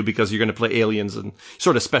put on you because you're going to play aliens and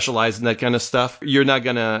sort of specialize in that kind of stuff, you're not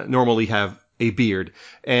going to normally have a beard.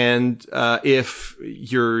 And if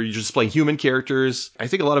you're just playing human characters, I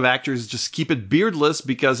think a lot of actors just keep it beardless,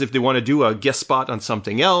 because if they want to do a guest spot on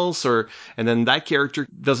something else, and then that character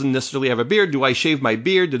doesn't necessarily have a beard, do I shave my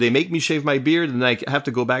beard? Do they make me shave my beard? And I have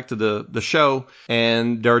to go back to the show,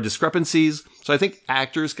 and there are discrepancies. So I think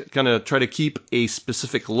actors kind of try to keep a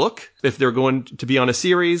specific look if they're going to be on a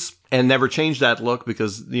series, and never change that look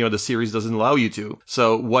because, you know, the series doesn't allow you to.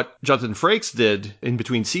 So what Jonathan Frakes did in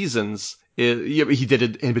between seasons, he did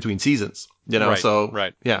it in between seasons, you know,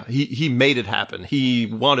 right. Yeah, he made it happen. He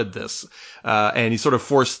wanted this, and he sort of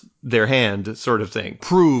forced their hand, sort of thing,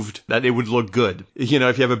 proved that it would look good. You know,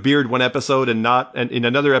 if you have a beard one episode and not in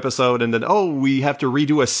another episode, and then, we have to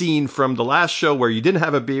redo a scene from the last show where you didn't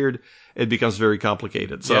have a beard, it becomes very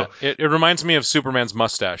complicated. So yeah, it reminds me of Superman's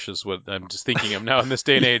mustache, is what I'm just thinking of now. In this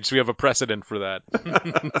day and age, we have a precedent for that.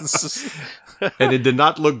 And it did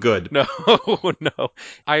not look good. No.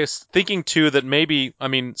 I was thinking too that maybe, I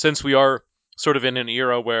mean, since we are sort of in an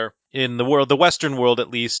era where in the Western world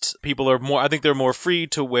at least, people are more, I think they're more free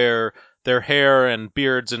to wear their hair and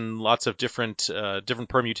beards and lots of different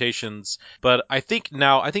permutations. But I think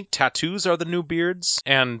tattoos are the new beards.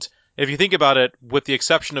 And if you think about it, with the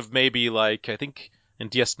exception of maybe, like, I think in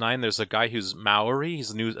DS9 there's a guy who's Maori,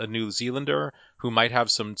 he's a New Zealander who might have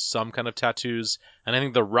some kind of tattoos, and I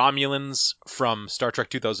think the Romulans from Star Trek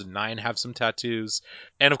 2009 have some tattoos,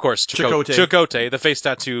 and of course Chakotay, the face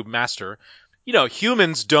tattoo master. You know,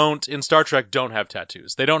 humans in Star Trek don't have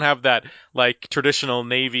tattoos. They don't have that, like, traditional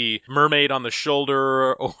Navy mermaid on the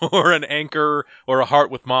shoulder or an anchor or a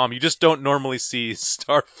heart with mom. You just don't normally see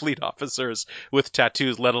Starfleet officers with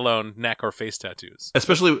tattoos, let alone neck or face tattoos.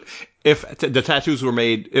 Especially if the tattoos were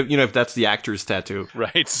made, if that's the actor's tattoo.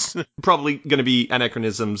 Right. Probably going to be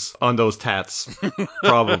anachronisms on those tats.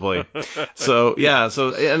 Probably. So, yeah.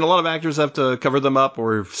 And a lot of actors have to cover them up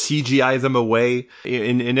or CGI them away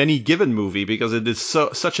in any given movie because it is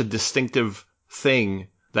such a distinctive thing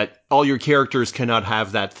that all your characters cannot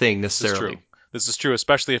have that thing necessarily. This is true,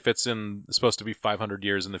 especially if it's supposed to be 500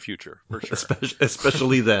 years in the future, for sure.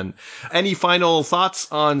 Especially then. Any final thoughts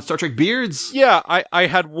on Star Trek beards? Yeah, I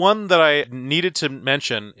had one that I needed to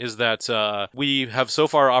mention is that we have so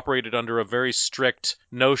far operated under a very strict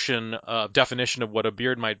definition of what a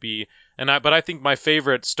beard might be. But I think my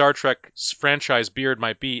favorite Star Trek franchise beard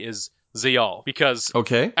might be is Ziyal, because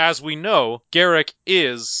as we know, Garak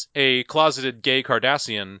is a closeted gay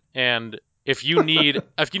Cardassian, and if you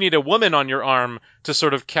need a woman on your arm to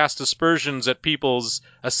sort of cast aspersions at people's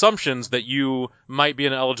assumptions that you might be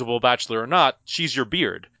an eligible bachelor or not, she's your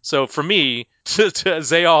beard. So for me,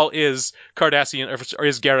 Ziyal is Cardassian, or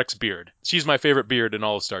is Garak's beard. She's my favorite beard in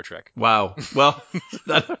all of Star Trek. Wow. Well,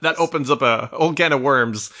 that opens up a whole can of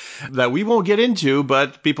worms that we won't get into,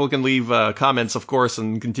 but people can leave comments, of course,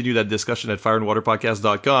 and continue that discussion at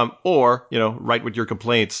fireandwaterpodcast.com or, write with your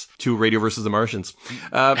complaints to Radio vs. the Martians.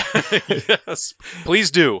 Yes,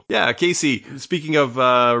 please do. Yeah, Casey, speaking of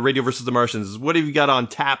Radio vs. the Martians, what have you got on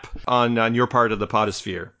tap on your part of the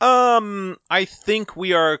podosphere? I think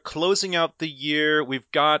we are closing out the year. We've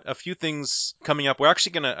got a few things coming up. We're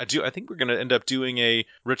actually going to I think we're going to end up doing a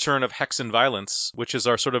return of Hex and Violence, which is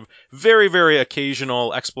our sort of very, very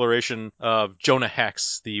occasional exploration of Jonah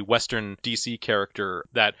Hex, the Western DC character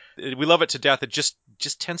that we love it to death. It just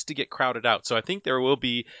tends to get crowded out. So I think there will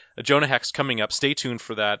be a Jonah Hex coming up. Stay tuned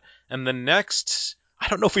for that. And the next, I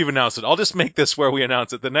don't know if we've announced it. I'll just make this where we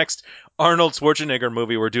announce it. The next Arnold Schwarzenegger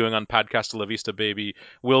movie we're doing on Podcast La Vista Baby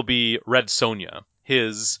will be Red Sonja,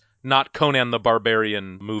 his not Conan the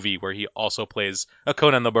Barbarian movie where he also plays a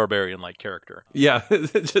Conan the Barbarian-like character. Yeah,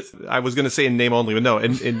 I was going to say in name only, but no,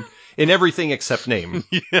 in everything except name.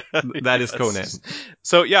 Yeah, that is Conan.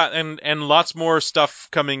 So yeah, and lots more stuff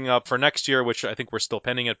coming up for next year, which I think we're still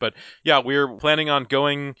pending it. But yeah, we're planning on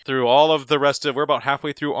going through all of the rest of, we're about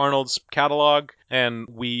halfway through Arnold's catalog, and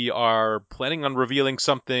we are planning on revealing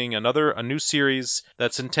something, a new series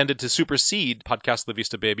that's intended to supersede Podcast La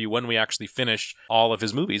Vista Baby when we actually finish all of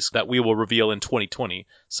his movies that we will reveal in 2020.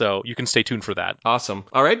 So you can stay tuned for that. Awesome.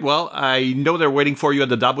 All right. Well, I know they're waiting for you at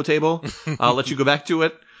the Dabo table. I'll let you go back to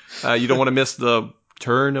it. You don't want to miss the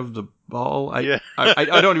turn of the ball. I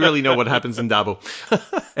don't really know what happens in Dabo.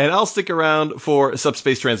 And I'll stick around for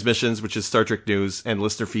Subspace Transmissions, which is Star Trek news and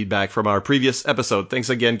listener feedback from our previous episode. Thanks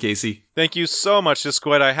again, Casey. Thank you so much,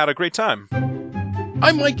 Siskoid. I had a great time.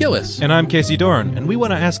 I'm Mike Gillis. And I'm Casey Doran, and we want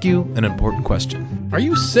to ask you an important question. Are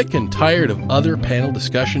you sick and tired of other panel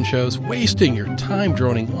discussion shows wasting your time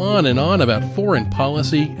droning on and on about foreign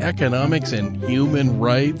policy, economics, and human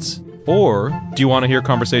rights? Or do you want to hear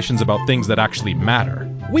conversations about things that actually matter?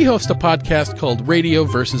 We host a podcast called Radio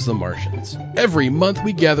vs. the Martians. Every month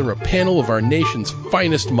we gather a panel of our nation's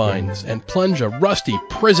finest minds and plunge a rusty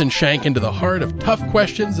prison shank into the heart of tough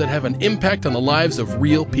questions that have an impact on the lives of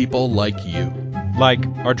real people like you. Like,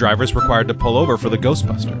 are drivers required to pull over for the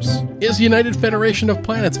Ghostbusters? Is United Federation of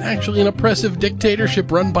Planets actually an oppressive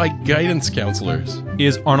dictatorship run by guidance counselors?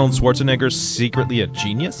 Is Arnold Schwarzenegger secretly a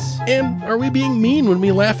genius? And are we being mean when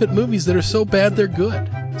we laugh at movies that are so bad they're good?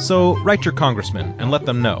 So write your congressman and let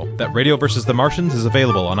them know that Radio vs. the Martians is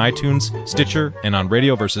available on iTunes, Stitcher, and on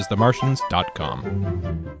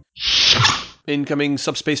RadioVersusTheMartians.com. Incoming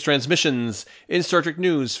Subspace Transmissions. In Star Trek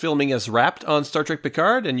news, filming has wrapped on Star Trek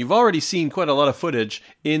Picard, and you've already seen quite a lot of footage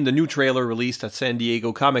in the new trailer released at San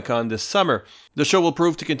Diego Comic-Con this summer. The show will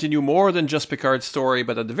prove to continue more than just Picard's story,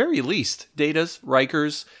 but at the very least, Data's,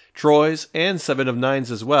 Riker's, Troy's, and Seven of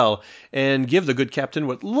Nine's as well, and give the good captain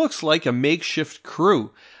what looks like a makeshift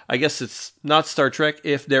crew. I guess it's not Star Trek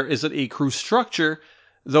if there isn't a crew structure,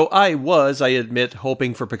 though I admit,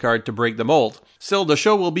 hoping for Picard to break the mold. Still, the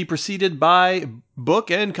show will be preceded by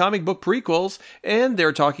book and comic book prequels, and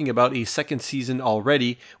they're talking about a second season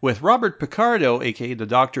already, with Robert Picardo, aka the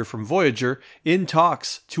Doctor from Voyager, in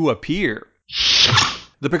talks to appear.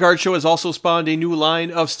 The Picard show has also spawned a new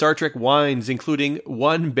line of Star Trek wines, including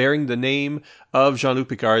one bearing the name of Jean-Luc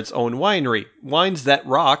Picard's own winery. Wines That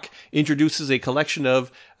Rock introduces a collection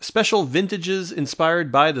of special vintages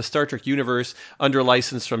inspired by the Star Trek universe under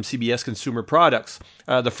license from CBS Consumer Products.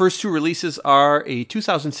 The first two releases are a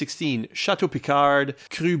 2016 Chateau Picard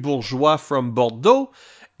Cru Bourgeois from Bordeaux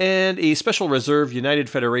and a special reserve United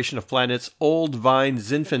Federation of Planets Old Vine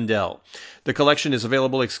Zinfandel. The collection is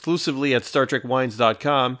available exclusively at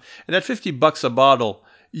StarTrekWines.com, and at $50 a bottle,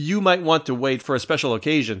 you might want to wait for a special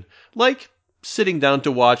occasion, like sitting down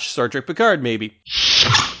to watch Star Trek Picard, maybe.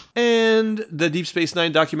 And the Deep Space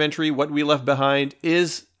Nine documentary, What We Left Behind,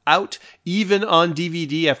 is out even on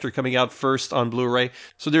DVD after coming out first on Blu-ray,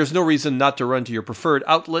 so there's no reason not to run to your preferred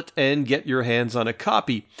outlet and get your hands on a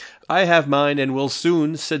copy. I have mine and will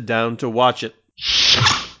soon sit down to watch it.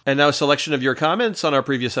 And now a selection of your comments on our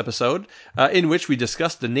previous episode, in which we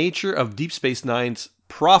discussed the nature of Deep Space Nine's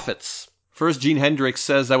prophets. First, Gene Hendricks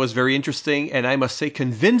says that was very interesting, and I must say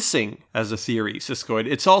convincing as a theory, Siskoid.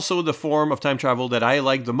 It's also the form of time travel that I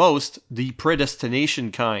like the most, the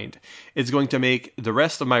predestination kind. It's going to make the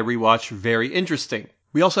rest of my rewatch very interesting.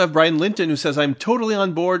 We also have Brian Linton, who says, I'm totally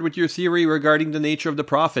on board with your theory regarding the nature of the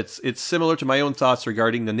prophets. It's similar to my own thoughts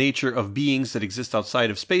regarding the nature of beings that exist outside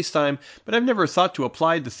of space-time, but I've never thought to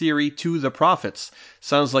apply the theory to the prophets.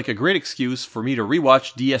 Sounds like a great excuse for me to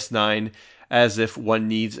rewatch DS9, as if one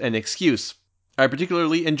needs an excuse. I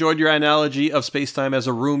particularly enjoyed your analogy of space-time as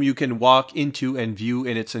a room you can walk into and view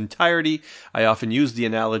in its entirety. I often use the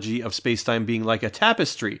analogy of space-time being like a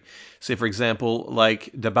tapestry. Say, for example, like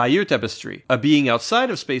the Bayeux Tapestry. A being outside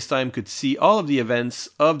of space-time could see all of the events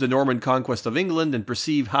of the Norman conquest of England and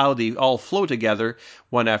perceive how they all flow together,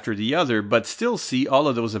 one after the other, but still see all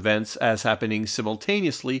of those events as happening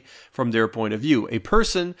simultaneously from their point of view. A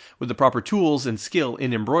person with the proper tools and skill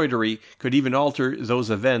in embroidery could even alter those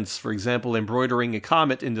events, for example, embroidering a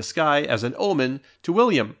comet in the sky as an omen to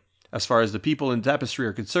William. As far as the people in the tapestry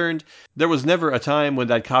are concerned, there was never a time when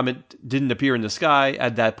that comet didn't appear in the sky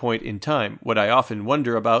at that point in time. What I often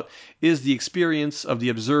wonder about is the experience of the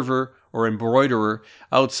observer or embroiderer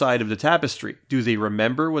outside of the tapestry. Do they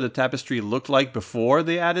remember what the tapestry looked like before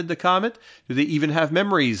they added the comet? Do they even have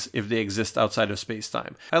memories if they exist outside of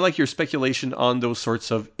space-time? I like your speculation on those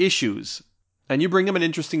sorts of issues. And you bring up an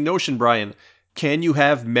interesting notion, Brian. Can you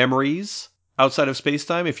have memories outside of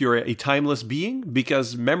space-time if you're a timeless being?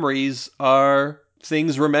 Because memories are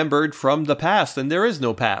things remembered from the past, and there is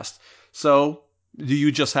no past. So, do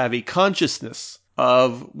you just have a consciousness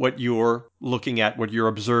of what you're looking at, what you're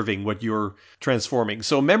observing, what you're transforming?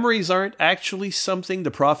 So memories aren't actually something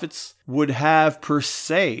the prophets would have per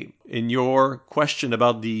se. In your question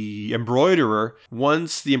about the embroiderer,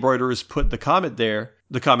 once the embroiderers put the comet there,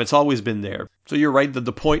 the comet's always been there. So you're right that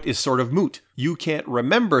the point is sort of moot. You can't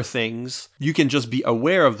remember things, you can just be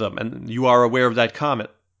aware of them, and you are aware of that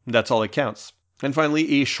comet. That's all that counts. And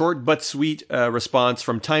finally, a short but sweet response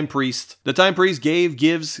from Time Priest. The Time Priest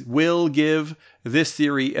will give this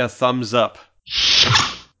theory a thumbs up.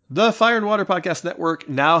 The Fire and Water Podcast Network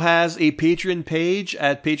now has a Patreon page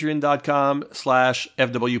at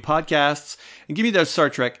patreon.com/FWPodcasts. And Give Me That Star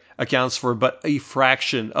Trek accounts for but a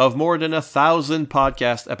fraction of more than 1,000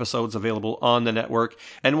 podcast episodes available on the network.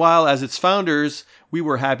 And while as its founders, we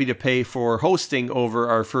were happy to pay for hosting over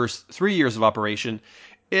our first 3 years of operation,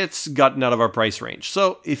 it's gotten out of our price range.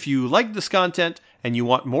 So if you like this content and you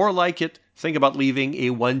want more like it, think about leaving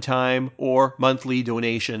a one-time or monthly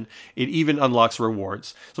donation. It even unlocks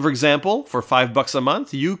rewards. So for example, for $5 a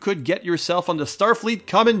month, you could get yourself on the Starfleet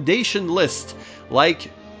commendation list, like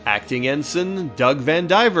Acting Ensign Doug Van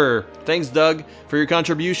Diver. Thanks, Doug, for your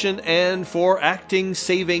contribution and for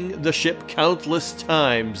saving the ship countless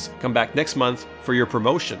times. Come back next month for your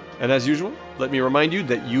promotion. And as usual, let me remind you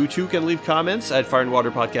that you too can leave comments at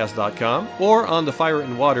fireandwaterpodcast.com or on the Fire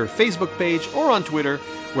and Water Facebook page or on Twitter,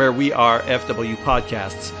 where we are FW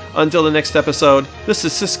Podcasts. Until the next episode, this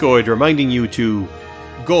is Siskoid reminding you to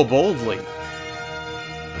go boldly.